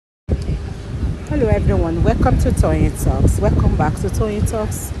Hello everyone, welcome to Toyeen Talks. Welcome back to Toyeen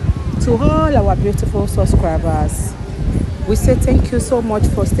Talks. To all our beautiful subscribers, we say thank you so much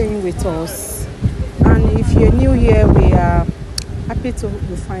for staying with us. And if you're new here, we are happy to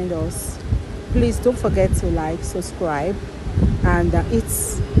find us. Please don't forget to like, subscribe, and hit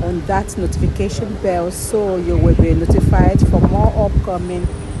on that notification bell so you will be notified for more upcoming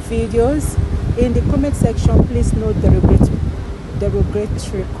videos. In the comment section, please note the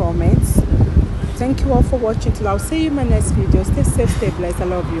derogatory comments. Thank you all for watching. Till I'll see you in my next video. Stay safe, stay blessed. I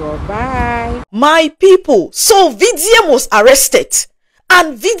love you all. Bye. My people, so VDM was arrested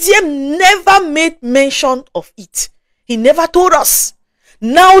and VDM never made mention of it. He never told us.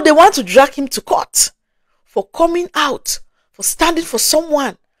 Now they want to drag him to court for coming out, for standing for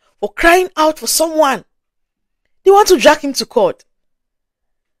someone, for crying out for someone. They want to drag him to court.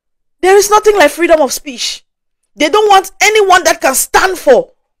 There is nothing like freedom of speech. They don't want anyone that can stand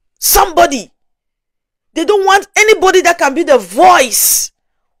for somebody. They don't want anybody that can be the voice.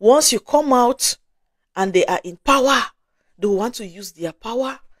 Once you come out and they are in power, they want to use their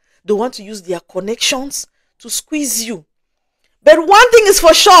power. They want to use their connections to squeeze you. But one thing is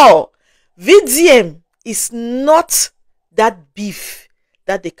for sure, VDM is not that beef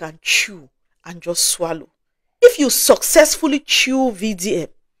that they can chew and just swallow. If you successfully chew VDM,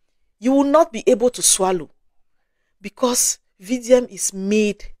 you will not be able to swallow, because VDM is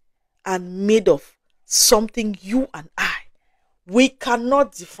made of something you and we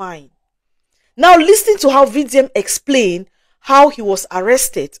cannot define. Now listen to how VDM explained how he was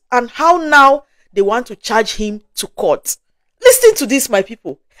arrested and how now they want to charge him to court. Listen to this, my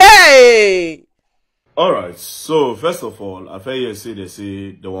people. Hey! Alright, so first of all, I hear you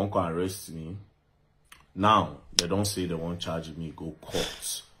say they won't come arrest me. Now, they don't say they won't charge me, go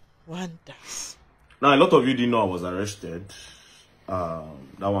court. Wonders. Now, a lot of you didn't know I was arrested.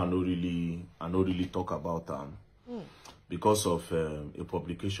 That one I don't really talk about because of a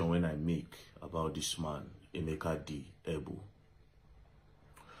publication when I make about this man, Emeka D. Ebu.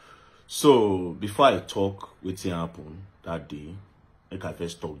 So, before I talk what happened that day, I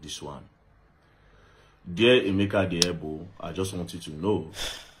first talk this one. Dear Emeka D. Ebu, I just want you to know.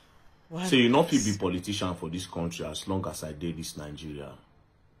 So you not be politician for this country as long as I did this Nigeria.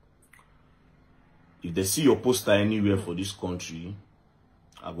 If they see your poster anywhere for this country,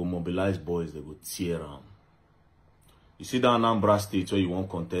 I go mobilize boys, they go tear them. You see that Anambra state where you want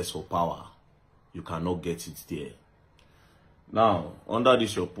contest for power, you cannot get it there. Now, under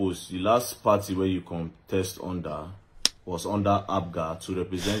this your post, the last party where you contest under was under ABGA to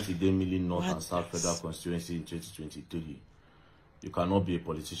represent the Idemili North and South Federal Constituency in 2023. You cannot be a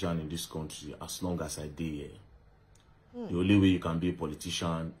politician in this country as long as I did here. The only way you can be a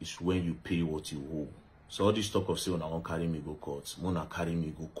politician is when you pay what you owe. So all this talk of saying, I won't carry me go court, Mona carry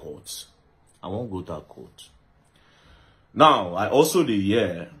me go court. I won't go to a court. Now, I also the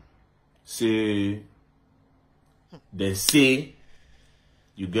year say they say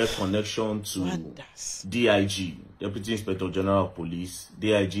you get connection to DIG, Deputy Inspector General of Police,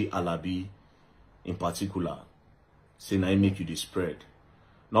 DIG Alabi in particular. Say now make you the spread.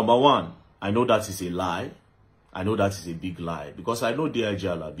 Number one, I know that is a lie. I know that is a big lie, because I know DIG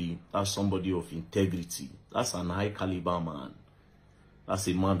Alabi, that's somebody of integrity. That's an high caliber man. That's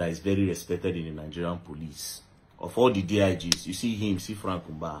a man that is very respected in the Nigerian police. Of all the DIGs, you see him, see Frank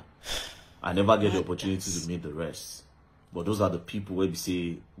Umba. I never get the opportunity to meet the rest. But those are the people where we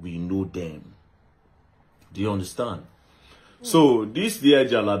say we know them. Do you understand? So this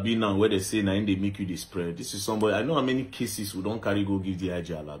DIG Alabi now, where they say now they make you the spread, this is somebody, I know how many cases we don't carry go give DIG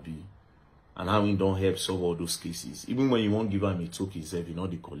Alabi. And how we don't help solve all those cases. Even when you won't give him a talk himself, you know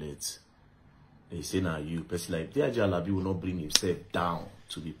the collect. They say now you person like DIG Alabi will not bring himself down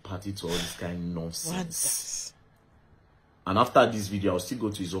to be party to all this kind of nonsense. And after this video, I'll still go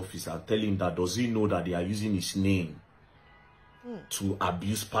to his office and tell him that does he know that they are using his name to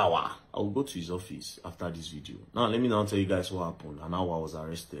abuse power. I will go to his office after this video. Now let me now tell you guys what happened and how I was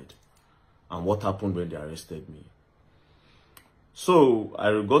arrested. And what happened when they arrested me. So,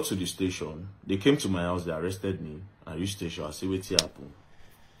 I got to the station. They came to my house. They arrested me. I reached the station. I said, wait, what happened?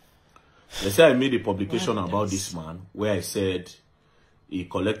 They said I made a publication about this man where I said he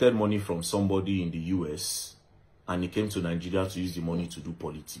collected money from somebody in the US and he came to Nigeria to use the money to do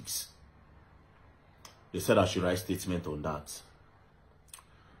politics. They said I should write a statement on that.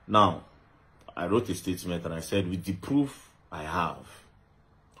 Now, I wrote a statement and I said, with the proof I have,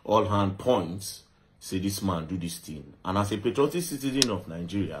 all hand points, say this man do this thing. And as a patriotic citizen of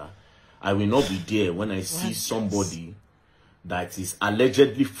Nigeria, I will not be there when I see somebody that is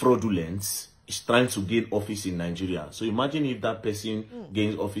allegedly fraudulent is trying to gain office in Nigeria. So imagine if that person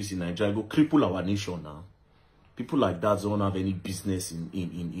gains office in Nigeria, go cripple our nation now. People like that don't have any business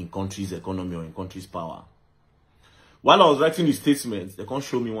in country's economy or in country's power. While I was writing the statement, they can't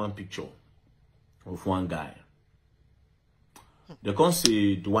show me one picture of one guy. They can't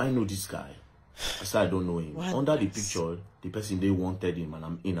say, do I know this guy? I said, I don't know him. Under the picture, the person they wanted him and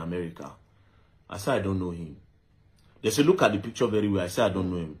I'm in America. I said, I don't know him. They say, look at the picture very well. I said, I don't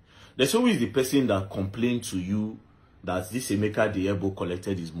know him. There's always the person that complained to you that this Emeka Diebo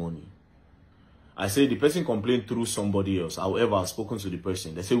collected his money. I say the person complained through somebody else. However, I've spoken to the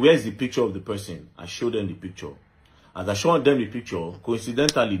person. They say, where's the picture of the person? I showed them the picture. As I showed them the picture,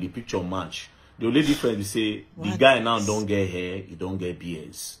 coincidentally, the picture match. The only difference is say, the guy now don't get hair, he don't get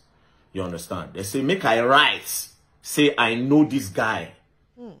beards. You understand? They say, make I write. Say, I know this guy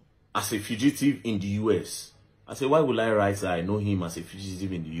as a fugitive in the US. I say, why will I write that I know him as a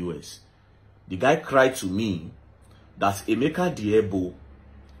fugitive in the US? The guy cried to me that Emeka Diebo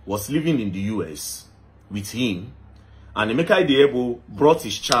was living in the US with him, and Emeka Diebo brought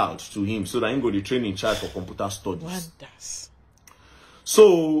his child to him so that he go to train in child for computer studies. Wonders.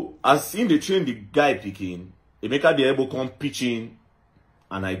 So, as in the train the guy picking, Emeka Diebo come pitching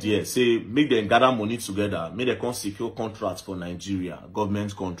an idea, say, make them gather money together, make them come secure contracts for Nigeria,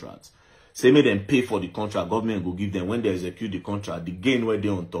 government contracts. Say, make them pay for the contract, government will give them, when they execute the contract, the gain where they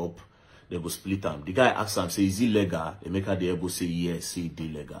on top, they go split them. The guy asks them, say, is it legal? Emeka Diebo say, yes, say, it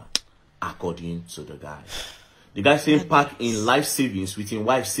legal, according to the guy. The guy saying, pack in life savings with his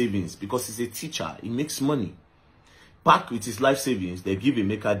wife savings, because he's a teacher, he makes money. Pack with his life savings, they give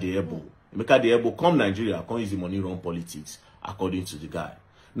Emeka Diebo. Emeka Diebo come Nigeria, come use the money run politics, according to the guy.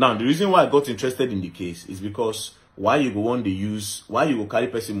 Now, the reason why I got interested in the case is because why you go want to use, why you go carry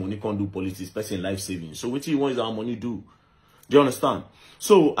person money, can't do politics, person life savings. So what you want is our money do? Do you understand?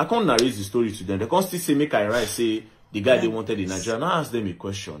 So I can't narrate the story to them. They can't still say, make I write, say, the guy they wanted in Nigeria. Now ask them a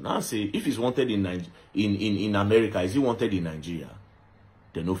question. Now say, if he's wanted in America, is he wanted in Nigeria?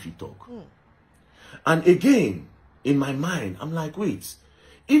 They know if you talk. And again, in my mind, I'm like, wait,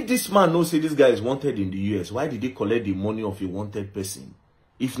 if this man knows say this guy is wanted in the US, why did he collect the money of a wanted person?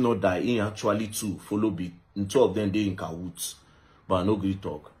 If not that he actually too follow be in two of them they in cahoots. But no great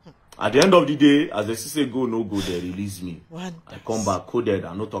talk. At the end of the day, as they say go, no go, they release me. I come back coded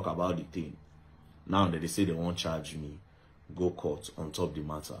and no talk about the thing. Now that they say they won't charge me, go court on top the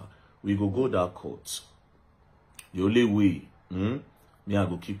matter. We go that court. The only way, me I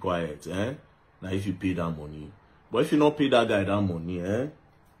go keep quiet, now if you pay that money. But if you not pay that guy that money,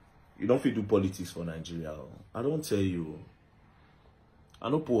 you don't feel do politics for Nigeria. I don't tell you. I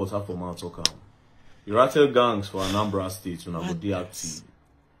don't put water for my talk. You rattle gangs for Anambra State when I go DRT.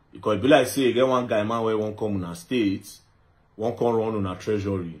 Because it be like say, get one guy man where won't come on a state, won't come run on a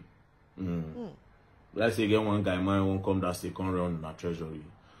treasury. Let's say get one guy man won't come that state, come run on a treasury.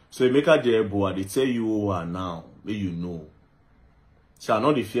 So you make a Diebo, they tell you who are now, may you know. So I'm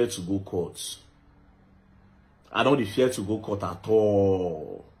not the fear to go court. I don't fear to go court at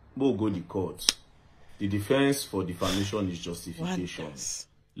all. We'll go the court. The defense for defamation is justification. Wonders.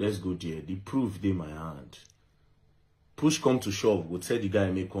 Let's go there. The proof they my hand. Push come to shove, we'll tell the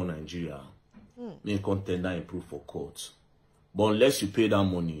guy make on Nigeria. Make contender and proof for court. But unless you pay that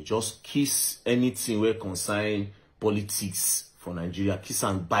money, just kiss anything where concern politics for Nigeria. Kiss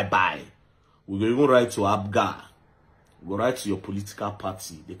and bye-bye. We will even write to Abga. Go right to your political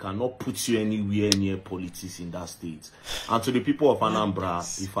party. They cannot put you anywhere near politics in that state. And to the people of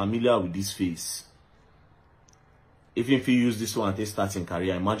Anambra, be familiar with this face. Even if you use this one to start in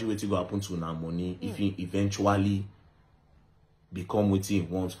career, imagine what will happen to our money if he eventually become what he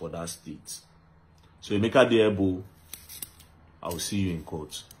wants for that state. So Emeka Diebo, I will see you in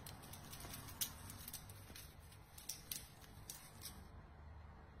court.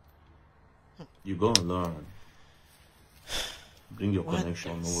 You go and learn. Bring your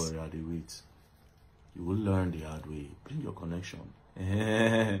connection, no worry, I will wait. You will learn the hard way. Bring your connection.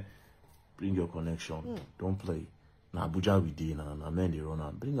 Bring your connection. Don't play. Now Abuja we did now. Men they run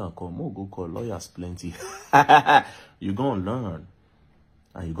out. Bring a call. More go call. Lawyers plenty. You gonna learn.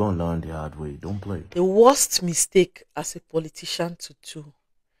 And you gonna learn the hard way. Don't play. The worst mistake as a politician to do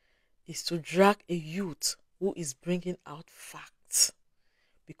is to drag a youth who is bringing out facts.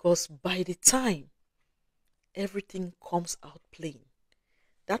 Because by the time everything comes out plain,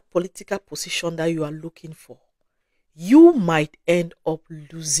 that political position that you are looking for, you might end up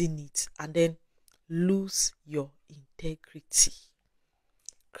losing it and then lose your integrity.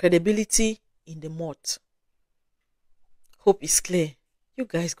 Credibility in the mud. Hope is clear. You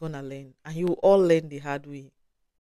guys gonna learn and you all learn the hard way.